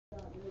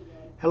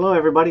Hello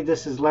everybody,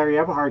 this is Larry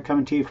Everhart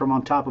coming to you from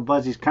on top of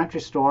Buzzy's Country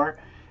Store,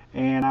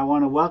 and I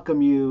want to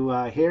welcome you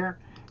here,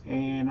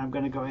 and I'm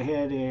going to go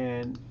ahead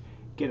and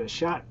get a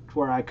shot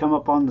where I come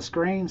up on the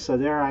screen. So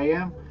there I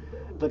am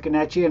looking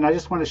at you, and I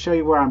just want to show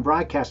you where I'm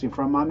broadcasting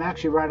from. I'm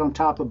actually right on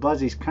top of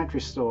Buzzy's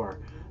Country Store.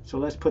 So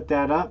let's put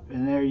that up,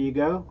 and there you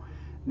go.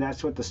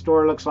 That's what the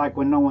store looks like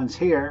when no one's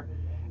here.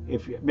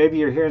 If maybe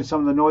you're hearing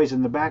some of the noise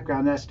in the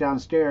background, that's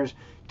downstairs.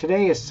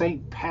 Today is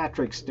St.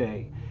 Patrick's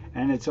Day,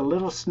 and it's a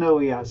little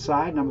snowy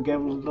outside, and I'm going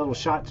to give a little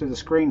shot through the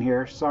screen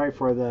here. Sorry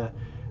for the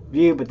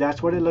view, but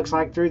that's what it looks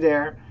like through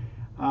there.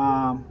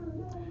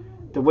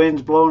 The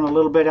wind's blowing a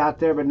little bit out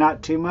there, but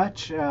not too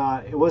much.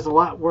 It was a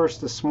lot worse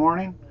this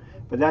morning,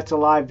 but that's a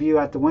live view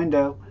out the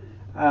window.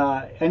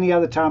 Any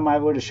other time I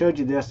would have showed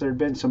you this, there had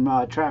been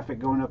some traffic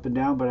going up and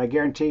down, but I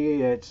guarantee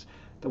you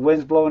the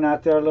wind's blowing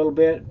out there a little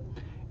bit.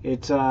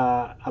 It's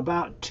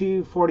about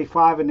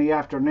 2:45 in the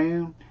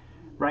afternoon,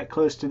 right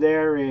close to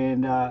there,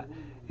 and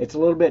it's a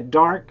little bit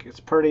dark. It's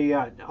pretty,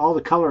 all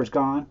the color's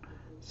gone,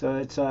 so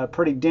it's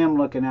pretty dim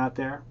looking out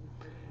there.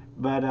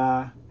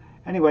 But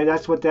anyway,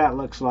 that's what that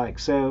looks like.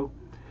 So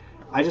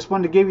I just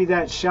wanted to give you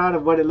that shot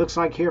of what it looks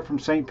like here from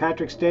St.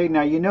 Patrick's Day.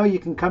 Now, you know you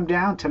can come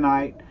down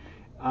tonight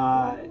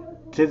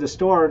to the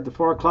store. The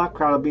 4 o'clock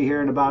crowd will be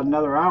here in about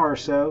another hour or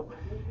so,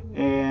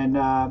 and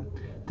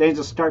things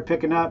will start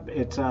picking up.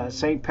 It's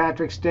St.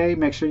 Patrick's Day.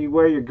 Make sure you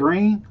wear your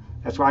green.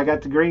 That's why I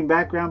got the green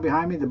background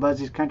behind me, the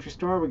Buzzy's Country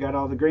Store. We got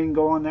all the green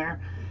going there.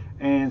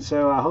 And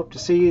so I hope to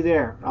see you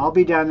there. I'll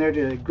be down there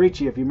to greet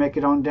you if you make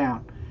it on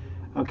down.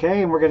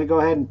 Okay, and we're going to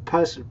go ahead and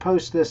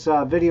post this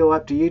video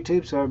up to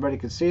YouTube so everybody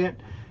can see it.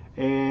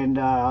 And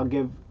I'll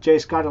give Jay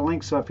Scott a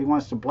link, so if he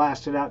wants to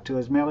blast it out to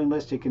his mailing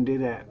list, he can do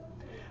that.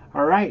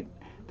 All right,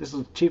 this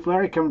is Chief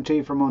Larry coming to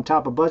you from on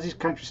top of Buzzy's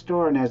Country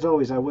Store. And as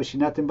always, I wish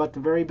you nothing but the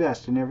very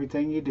best in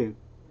everything you do.